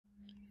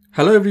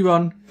Hello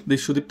everyone,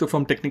 this is Sudipto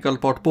from Technical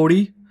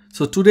Potpourri.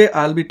 So today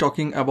I'll be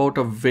talking about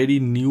a very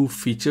new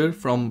feature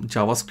from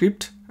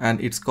JavaScript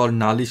and it's called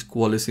Nullish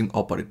Coalescing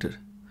Operator.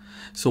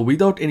 So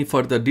without any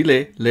further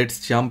delay,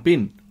 let's jump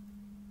in.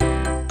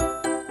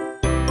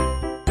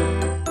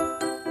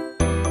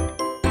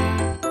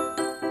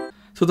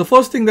 So the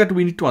first thing that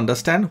we need to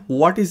understand,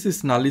 what is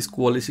this Nullish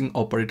Coalescing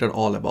Operator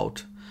all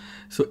about?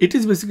 So it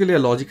is basically a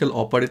logical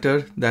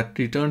operator that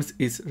returns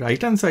its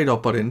right hand side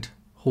operand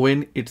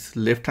when its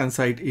left hand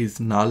side is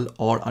null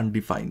or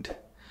undefined.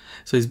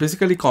 So it's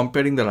basically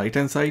comparing the right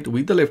hand side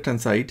with the left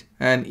hand side,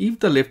 and if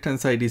the left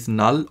hand side is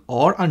null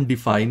or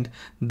undefined,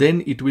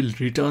 then it will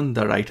return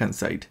the right hand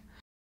side.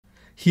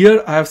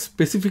 Here I have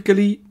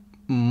specifically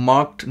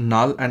marked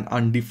null and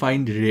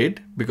undefined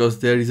red because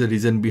there is a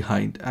reason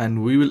behind,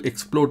 and we will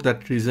explore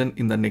that reason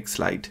in the next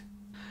slide.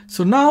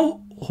 So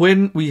now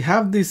when we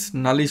have this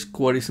nullish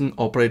coalescing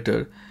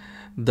operator,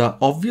 the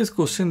obvious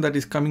question that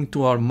is coming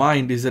to our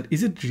mind is that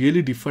is it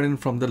really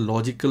different from the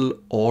logical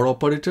OR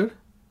operator?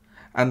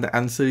 And the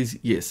answer is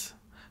yes.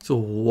 So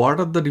what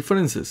are the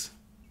differences?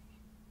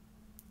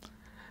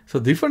 So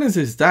the difference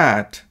is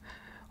that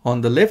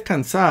on the left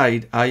hand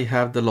side I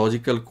have the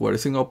logical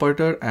coalescing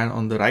operator, and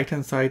on the right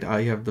hand side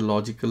I have the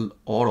logical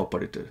OR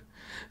operator.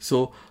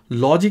 So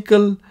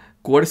logical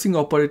coalescing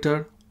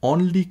operator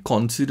only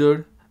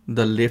consider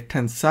the left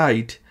hand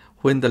side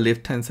when the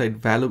left hand side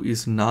value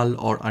is null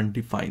or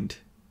undefined.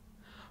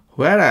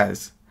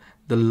 Whereas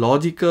the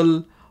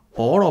logical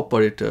OR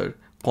operator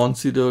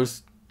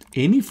considers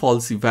any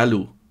falsy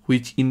value,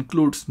 which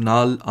includes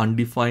null,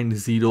 undefined,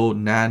 zero,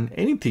 nan,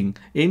 anything,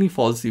 any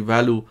falsy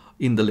value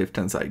in the left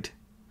hand side.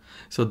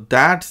 So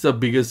that's the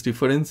biggest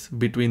difference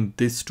between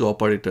these two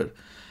operators.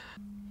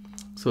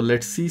 So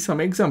let's see some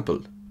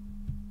example.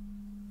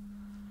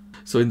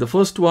 So in the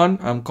first one,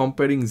 I'm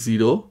comparing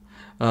zero.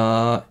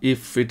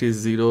 If it is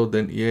zero,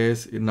 then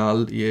yes,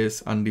 null,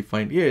 yes,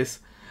 undefined, yes.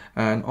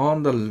 And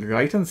on the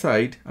right hand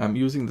side, I'm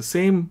using the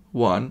same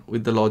one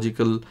with the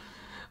logical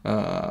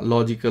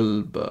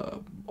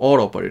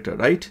OR operator,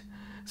 right?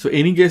 So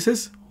any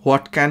guesses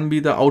what can be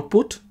the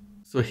output?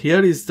 So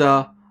here is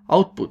the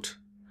output.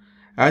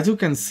 As you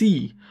can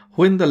see,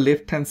 when the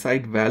left hand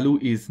side value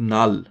is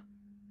null,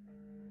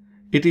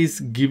 it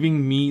is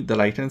giving me the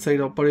right hand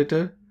side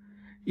operator,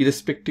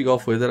 irrespective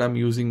of whether I'm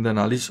using the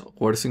nullish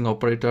coalescing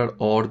operator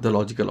or the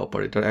logical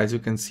operator, as you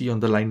can see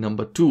on the line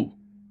number 2.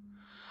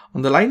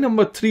 On the line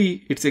number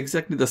 3, it's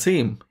exactly the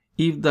same.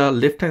 If the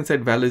left hand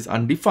side value is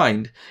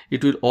undefined,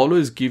 it will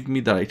always give me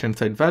the right hand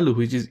side value,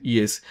 which is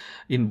yes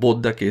in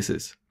both the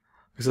cases.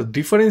 So the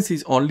difference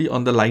is only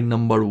on the line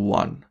number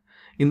 1.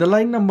 In the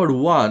line number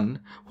 1,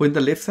 when the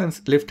left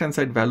hand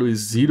side value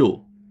is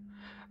 0,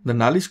 the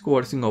nullish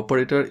coalescing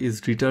operator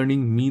is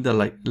returning me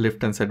the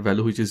left hand side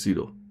value, which is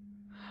 0.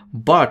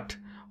 But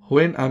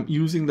when I'm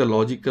using the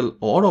logical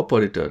OR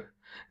operator,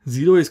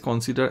 0 is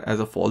considered as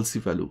a falsy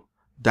value.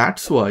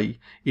 That's why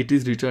it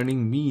is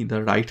returning me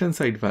the right hand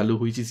side value,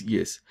 which is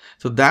yes.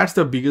 So that's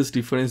the biggest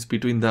difference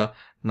between the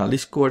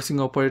nullish coalescing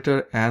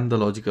operator and the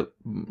logical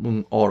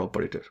OR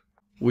operator.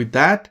 With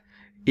that,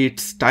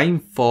 it's time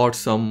for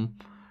some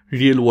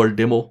real world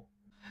demo.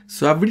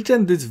 So I've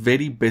written this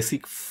very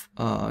basic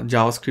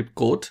JavaScript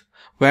code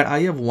where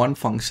I have one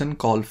function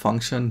called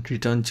function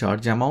return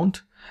charge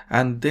amount,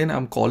 and then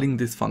I'm calling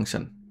this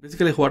function.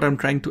 Basically what I'm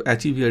trying to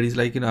achieve here is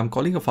I'm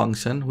calling a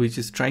function which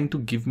is trying to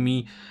give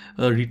me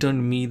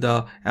return me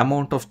the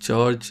amount of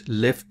charge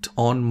left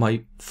on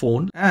my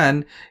phone,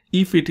 and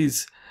if it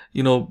is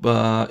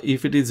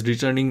if it is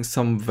returning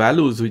some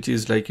values which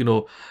is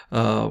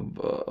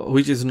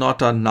which is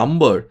not a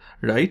number,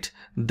 right,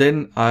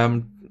 then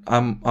I'm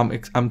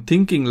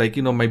thinking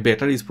my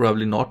battery is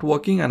probably not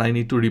working and I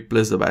need to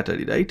replace the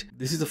battery, right?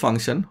 This is a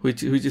function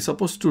which is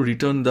supposed to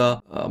return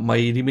the my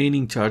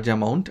remaining charge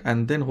amount,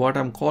 and then what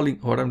I'm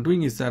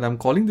doing is that I'm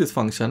calling this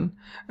function,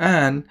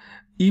 and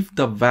if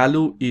the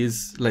value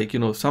is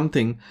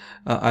something,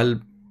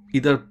 I'll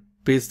either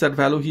paste that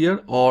value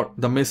here or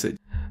the message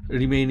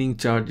remaining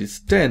charge is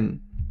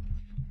 10.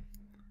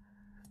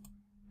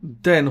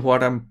 Then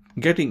what I'm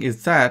getting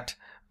is that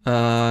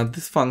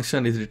this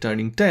function is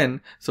returning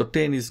 10, so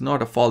 10 is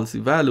not a falsy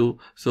value,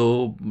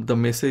 so the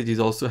message is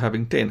also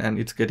having 10 and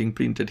it's getting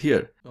printed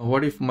here.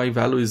 What if my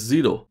value is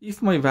 0?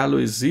 If my value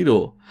is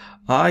 0,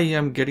 I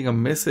am getting a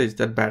message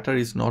that battery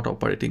is not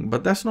operating,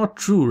 but that's not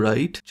true,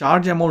 right?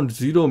 Charge amount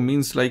 0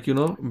 means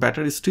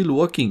battery is still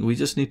working. We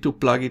just need to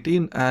plug it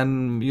in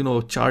and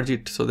charge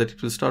it so that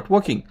it will start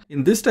working.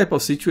 In this type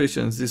of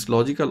situations, this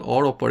logical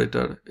OR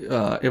operator,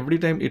 every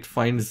time it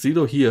finds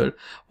 0 here,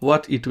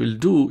 what it will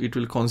do, it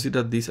will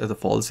consider this as a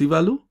falsy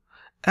value,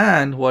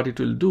 and what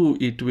it will do,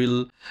 it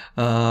will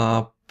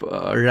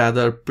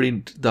rather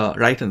print the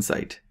right hand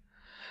side.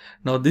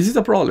 Now this is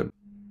a problem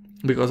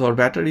because our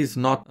battery is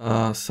not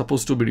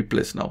supposed to be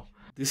replaced now.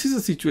 This is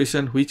a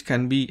situation which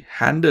can be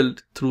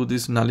handled through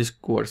this nullish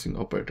coalescing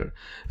operator.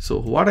 So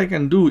what I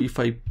can do, if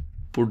I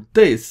put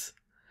this,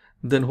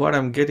 then what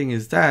I'm getting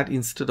is that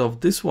instead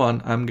of this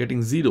one, I'm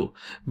getting 0,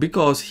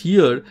 because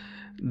here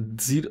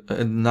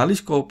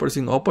nullish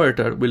coalescing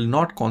operator will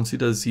not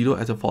consider 0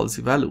 as a false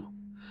value.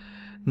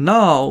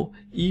 Now,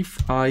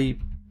 if I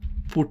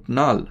put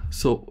null,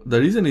 so the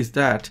reason is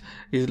that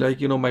is like,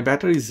 my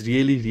battery is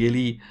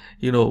really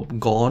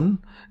gone.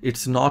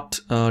 It's not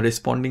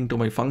responding to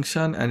my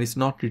function, and it's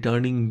not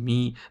returning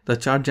me the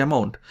charge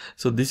amount.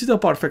 So this is a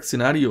perfect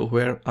scenario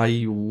where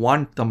I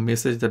want the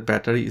message that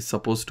battery is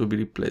supposed to be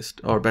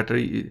replaced, or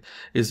battery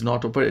is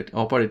not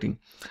operating.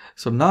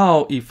 So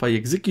now if I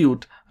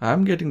execute,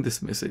 I'm getting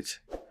this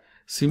message.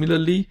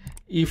 Similarly,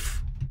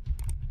 if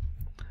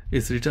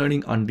it's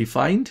returning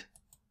undefined,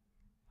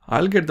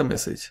 I'll get the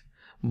message.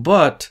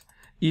 But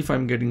if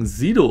I'm getting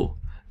 0,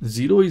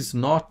 0 is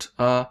not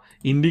an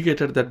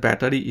indicator that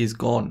battery is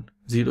gone.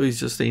 0 is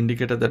just the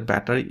indicator that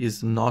battery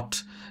is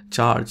not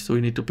charged. So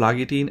we need to plug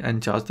it in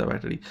and charge the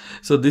battery.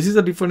 So this is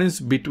the difference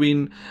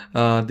between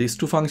these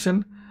two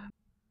functions.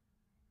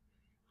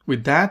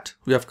 With that,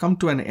 we have come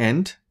to an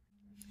end.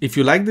 If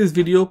you like this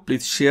video,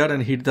 please share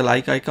and hit the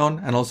like icon,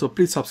 and also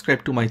please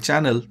subscribe to my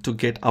channel to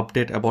get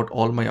update about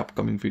all my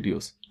upcoming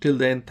videos. Till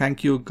then,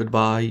 thank you.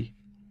 Goodbye.